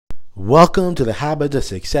Welcome to the Habits of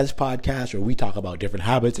Success podcast, where we talk about different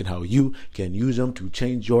habits and how you can use them to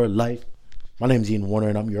change your life. My name is Ian Warner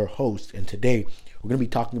and I'm your host. And today we're going to be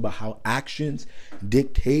talking about how actions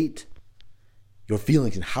dictate your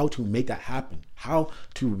feelings and how to make that happen. How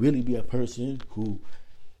to really be a person who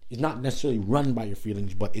is not necessarily run by your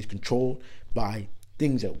feelings, but is controlled by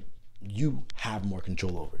things that you have more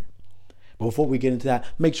control over. But before we get into that,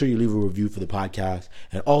 make sure you leave a review for the podcast.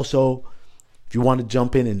 And also, if you want to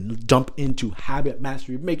jump into habit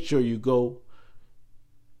mastery, make sure you go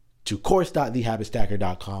to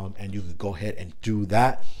course.thehabitstacker.com and you can go ahead and do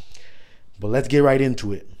that. But let's get right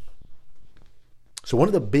into it. So one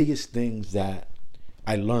of the biggest things that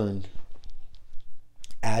I learned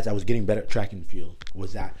as I was getting better at track and field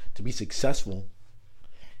was that to be successful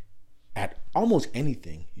at almost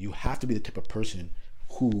anything, you have to be the type of person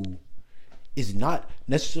who is not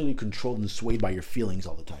necessarily controlled and swayed by your feelings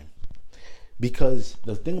all the time. Because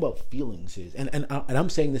the thing about feelings is, and I'm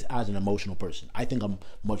saying this as an emotional person, I think I'm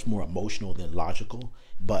much more emotional than logical,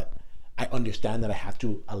 but I understand that I have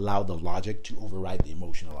to allow the logic to override the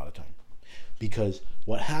emotion a lot of time. Because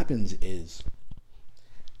what happens is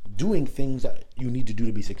doing things that you need to do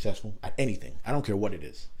to be successful at anything, I don't care what it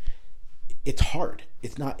is, it's hard.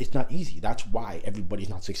 It's not easy. That's why everybody's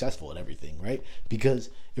not successful at everything, right?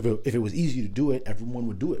 Because if it was easy to do it, everyone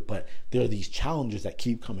would do it. But there are these challenges that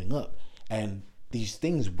keep coming up. And these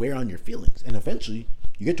things wear on your feelings. And eventually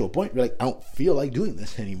you get to a point where you're like, I don't feel like doing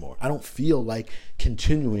this anymore. I don't feel like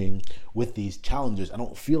continuing with these challenges. I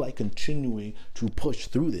don't feel like continuing to push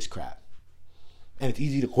through this crap. And it's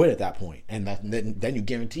easy to quit at that point. And then you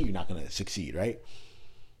guarantee you're not going to succeed, right?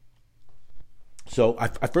 So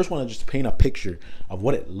I first want to just paint a picture of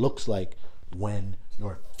what it looks like when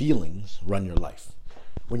your feelings run your life.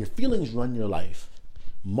 When your feelings run your life,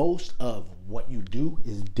 most of what you do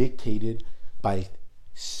is dictated by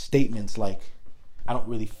statements like, I don't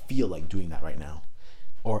really feel like doing that right now,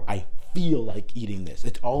 or I feel like eating this.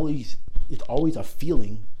 It's always a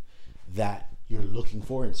feeling that you're looking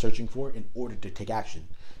for and searching for in order to take action.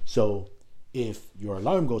 So if your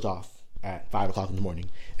alarm goes off at 5 o'clock in the morning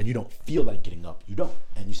and you don't feel like getting up, you don't.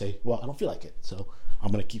 And you say, well, I don't feel like it, so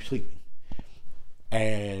I'm going to keep sleeping.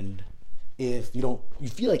 And if you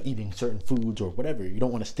feel like eating certain foods or whatever, you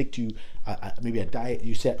don't want to stick to maybe a diet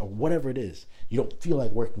you set or whatever it is, you don't feel like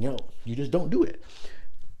working out, you just don't do it.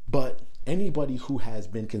 But anybody who has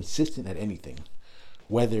been consistent at anything,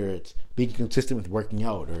 whether it's being consistent with working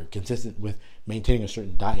out or consistent with maintaining a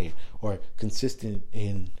certain diet or consistent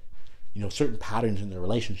in certain patterns in their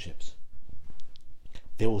relationships,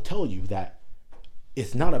 they will tell you that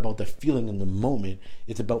it's not about the feeling in the moment,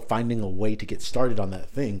 it's about finding a way to get started on that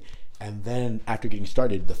thing. And then after getting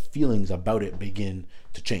started, the feelings about it begin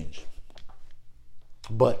to change.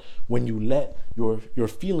 But when you let your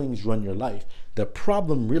feelings run your life, the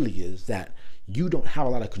problem really is that you don't have a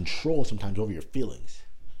lot of control sometimes over your feelings.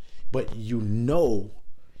 But you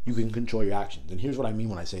can control your actions. And here's what I mean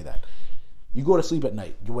when I say that. You go to sleep at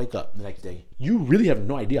night, you wake up the next day, you really have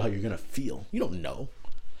no idea how you're going to feel. You don't know.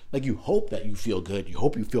 Like, you hope that you feel good. You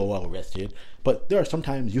hope you feel well rested. But there are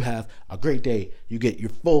sometimes you have a great day. You get your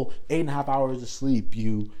full 8.5 hours of sleep.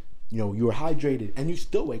 You're hydrated, and you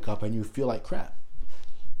still wake up and you feel like crap.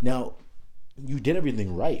 Now, you did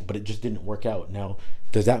everything right, but it just didn't work out. Now,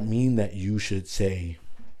 does that mean that you should say,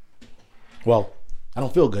 well, I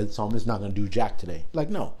don't feel good, so I'm just not going to do jack today? Like,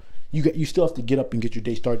 no. You still have to get up and get your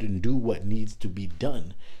day started and do what needs to be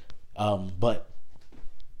done. But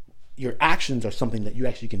your actions are something that you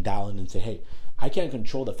actually can dial in and say, hey, I can't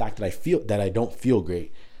control the fact that I don't feel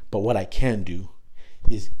great, but what I can do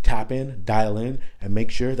is tap in, dial in, and make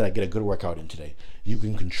sure that I get a good workout in today. You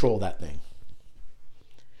can control that thing.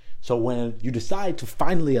 So when you decide to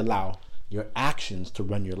finally allow your actions to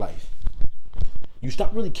run your life, you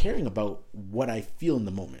stop really caring about what I feel in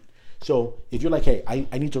the moment. So if you're like, hey,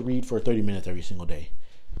 I need to read for 30 minutes every single day.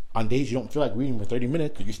 On days you don't feel like reading for 30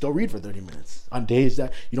 minutes, you still read for 30 minutes. On days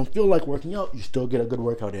that you don't feel like working out, you still get a good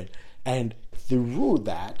workout in. And through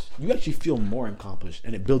that, you actually feel more accomplished,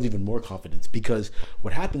 and it builds even more confidence. Because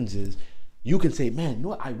what happens is you can say, man, you know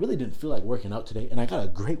what? I really didn't feel like working out today, and I got a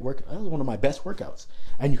great workout. That was one of my best workouts.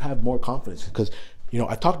 And you have more confidence because,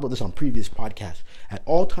 I talked about this on previous podcasts. At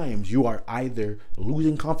all times, you are either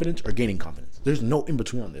losing confidence or gaining confidence. There's no in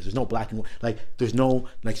between on this. There's no black and white. There's no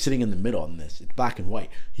sitting in the middle on this. It's black and white.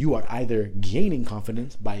 You are either gaining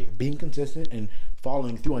confidence by being consistent and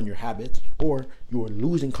following through on your habits, or you are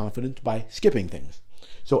losing confidence by skipping things.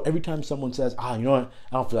 So every time someone says, you know what,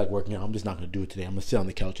 I don't feel like working out, I'm just not going to do it today, I'm going to sit on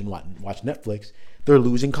the couch and watch Netflix, they're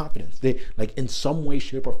losing confidence. They, in some way,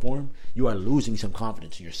 shape, or form, you are losing some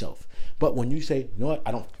confidence in yourself. But when you say, you know what,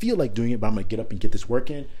 I don't feel like doing it, but I'm going to get up and get this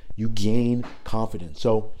work in, you gain confidence.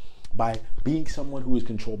 So by being someone who is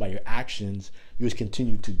controlled by your actions, you just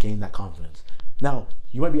continue to gain that confidence. Now,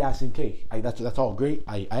 you might be asking, okay, that's all great.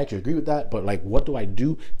 I actually agree with that, but like, what do I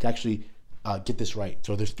do to actually get this right?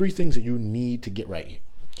 So there's 3 things that you need to get right here.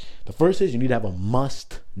 The first is you need to have a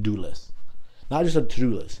must-do list, not just a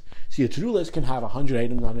to-do list. See, a to-do list can have 100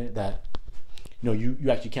 items on it that you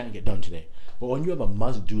actually can't get done today. But when you have a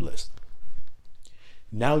must-do list,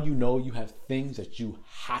 now you have things that you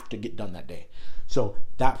have to get done that day. So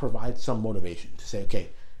that provides some motivation to say, okay,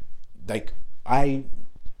 like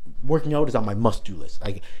working out is on my must-do list.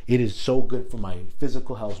 Like, it is so good for my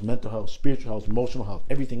physical health, mental health, spiritual health, emotional health.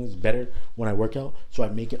 Everything is better when I work out, so I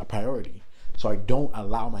make it a priority. So I don't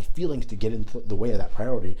allow my feelings to get into the way of that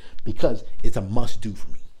priority because it's a must-do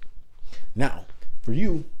for me. Now, for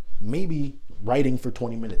you, maybe writing for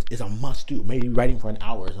 20 minutes is a must-do. Maybe writing for an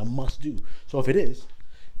hour is a must-do. So if it is,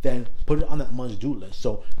 then put it on that must-do list.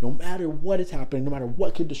 So no matter what is happening, no matter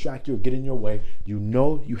what could distract you or get in your way,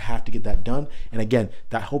 you have to get that done. And again,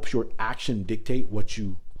 that helps your action dictate what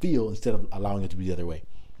you feel instead of allowing it to be the other way.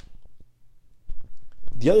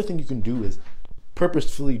 The other thing you can do is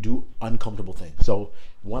purposefully do uncomfortable things. So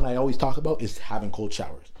one I always talk about is having cold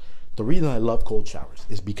showers. The reason I love cold showers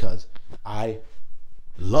is because I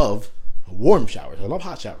love warm showers. I love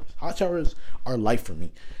hot showers. Hot showers are life for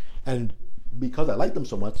me. And because I like them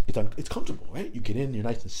so much, it's comfortable, right? You get in, you're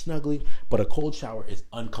nice and snuggly, but a cold shower is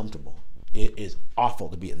uncomfortable. It is awful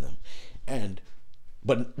to be in them.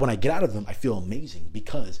 But when I get out of them, I feel amazing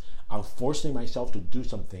because I'm forcing myself to do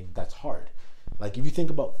something that's hard. Like if you think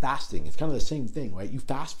about fasting, it's kind of the same thing, right? You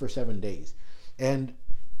fast for 7 days and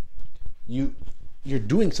you're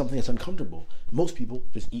doing something that's uncomfortable. Most people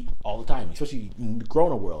just eat all the time, especially in the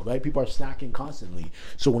Corona world, right? People are snacking constantly.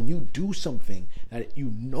 So when you do something that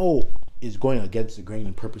is going against the grain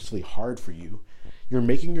and purposely hard for you, you're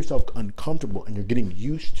making yourself uncomfortable and you're getting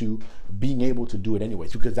used to being able to do it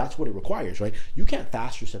anyways, because that's what it requires, right? You can't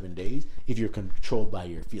fast for 7 days if you're controlled by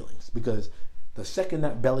your feelings, because the second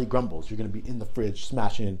that belly grumbles, you're going to be in the fridge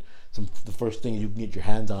smashing the first thing you can get your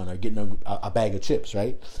hands on or getting a bag of chips,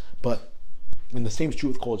 right? And the same is true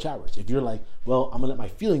with cold showers. If you're like, well, I'm going to let my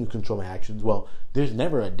feelings control my actions, well, there's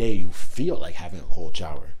never a day you feel like having a cold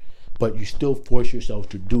shower, but you still force yourself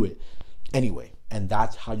to do it anyway. And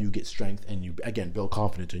that's how you get strength and you, again, build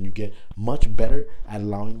confidence and you get much better at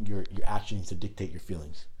allowing your actions to dictate your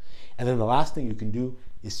feelings. And then the last thing you can do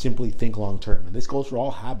is simply think long term. And this goes for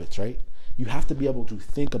all habits, right? You have to be able to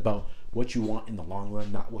think about what you want in the long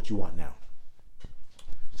run, not what you want now.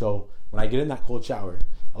 So when I get in that cold shower,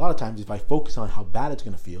 a lot of times if I focus on how bad it's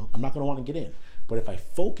going to feel, I'm not going to want to get in. But if I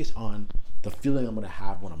focus on the feeling I'm going to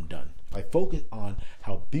have when I'm done, if I focus on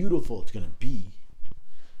how beautiful it's going to be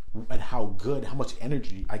and how much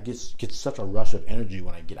energy, I get such a rush of energy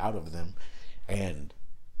when I get out of them. And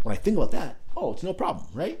when I think about that, it's no problem,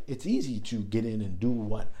 right? It's easy to get in and do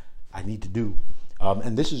what I need to do.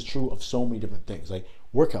 And this is true of so many different things, like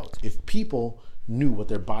workouts. If people knew what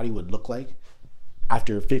their body would look like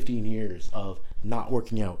after 15 years of not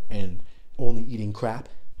working out and only eating crap,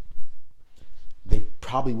 they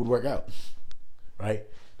probably would work out, right?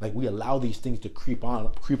 Like we allow these things to creep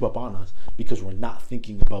up on us because we're not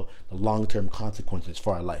thinking about the long-term consequences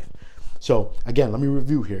for our life. So again, let me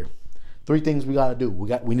review here. 3 things we got to do.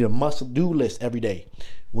 We need a must-do list every day.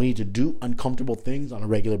 We need to do uncomfortable things on a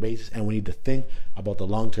regular basis, and we need to think about the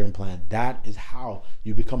long-term plan. That is how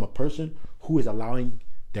you become a person who is allowing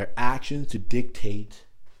their actions to dictate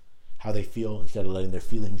how they feel instead of letting their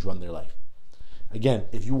feelings run their life. Again,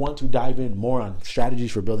 if you want to dive in more on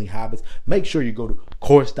strategies for building habits, make sure you go to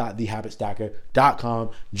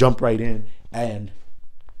course.thehabitstacker.com, jump right in, and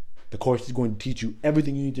the course is going to teach you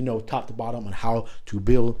everything you need to know top to bottom on how to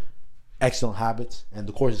build excellent habits. And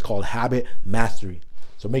the course is called Habit Mastery.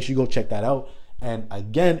 So make sure you go check that out. And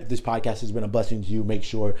again, if this podcast has been a blessing to you, make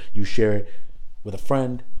sure you share it with a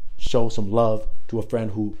friend. Show some love to a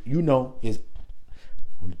friend who you know is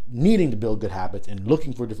needing to build good habits and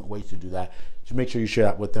looking for different ways to do that. So make sure you share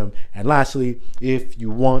that with them. And lastly, if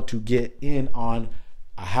you want to get in on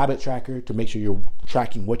a habit tracker to make sure you're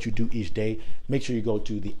tracking what you do each day, make sure you go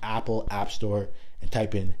to the Apple App Store and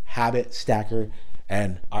type in Habit Stacker,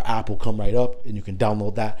 and our app will come right up and you can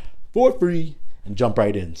download that for free and jump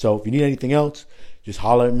right in. So if you need anything else, just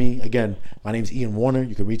holler at me. Again, my name is Ian Warner.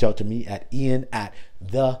 You can reach out to me at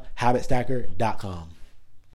ian@thehabitstacker.com.